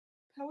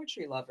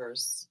Poetry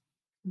lovers,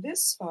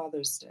 this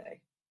Father's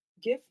Day,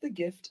 give the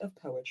gift of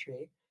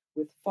poetry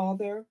with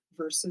Father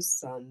versus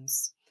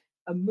Sons,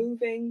 a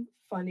moving,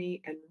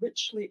 funny, and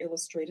richly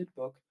illustrated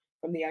book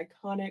from the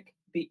iconic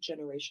Beat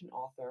Generation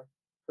author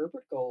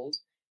Herbert Gold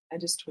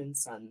and his twin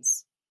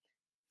sons.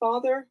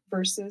 Father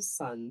versus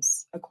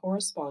Sons, a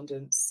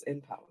correspondence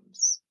in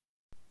poems.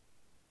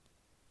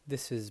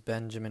 This is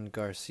Benjamin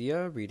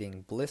Garcia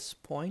reading Bliss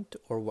Point,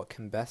 or What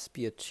Can Best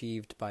Be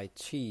Achieved by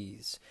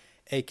Cheese,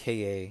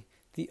 aka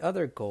the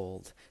other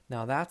gold.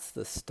 Now that's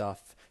the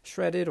stuff,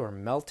 shredded or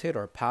melted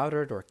or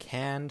powdered or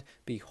canned.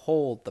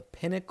 Behold, the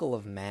pinnacle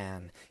of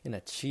man in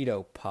a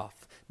Cheeto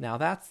puff. Now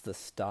that's the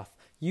stuff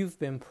you've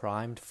been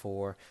primed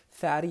for,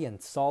 fatty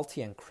and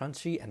salty and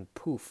crunchy and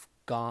poof,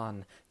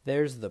 gone.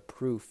 There's the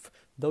proof.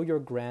 Though your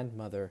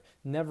grandmother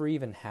never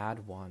even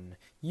had one,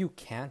 you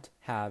can't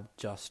have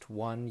just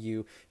one.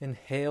 You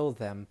inhale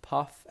them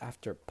puff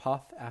after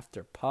puff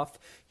after puff.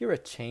 You're a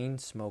chain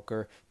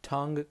smoker,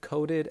 tongue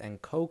coated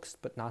and coaxed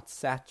but not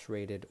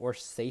saturated or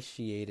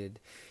satiated.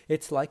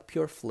 It's like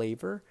pure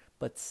flavor,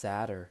 but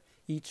sadder.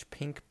 Each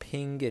pink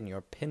ping in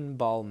your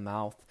pinball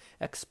mouth,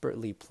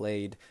 expertly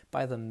played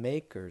by the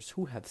makers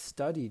who have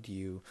studied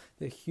you,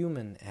 the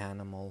human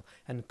animal,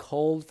 and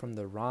culled from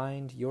the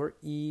rind your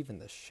Eve in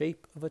the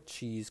shape of a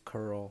cheese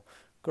curl.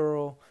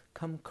 Girl,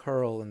 come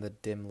curl in the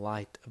dim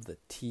light of the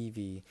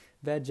TV,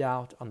 veg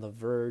out on the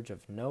verge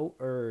of no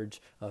urge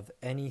of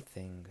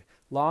anything.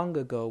 Long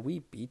ago we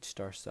beached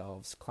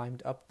ourselves,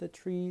 climbed up the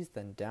trees,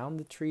 then down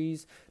the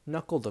trees,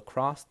 knuckled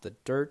across the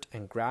dirt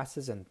and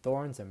grasses and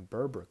thorns and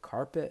Berber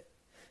carpet.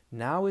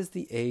 Now is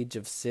the age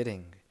of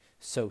sitting,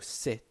 so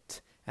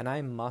sit, and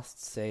I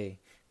must say,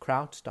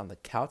 crouched on the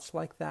couch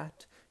like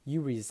that,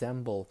 you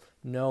resemble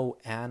no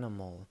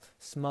animal.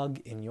 Smug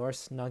in your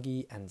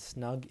snuggie and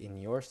snug in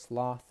your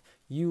sloth,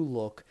 you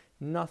look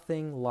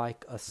nothing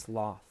like a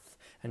sloth.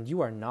 And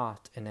you are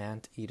not an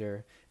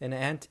anteater. An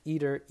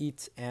anteater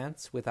eats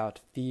ants without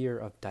fear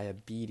of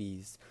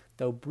diabetes,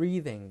 though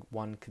breathing,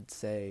 one could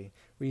say,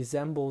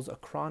 resembles a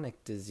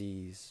chronic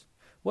disease.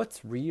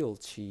 What's real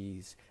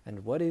cheese,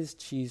 and what is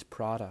cheese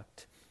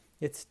product?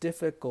 It's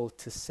difficult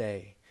to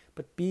say,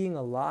 but being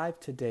alive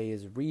today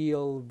is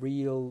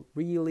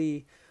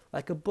really,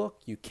 like a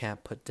book you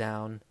can't put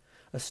down,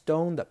 a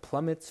stone that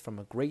plummets from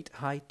a great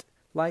height.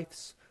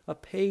 Life's a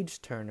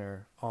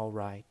page-turner, all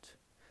right.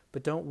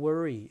 But don't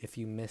worry if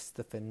you miss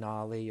the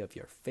finale of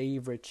your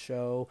favorite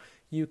show.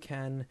 You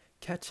can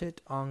catch it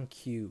on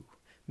cue.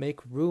 Make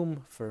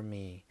room for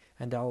me,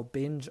 and I'll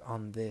binge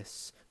on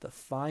this, the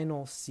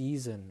final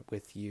season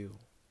with you.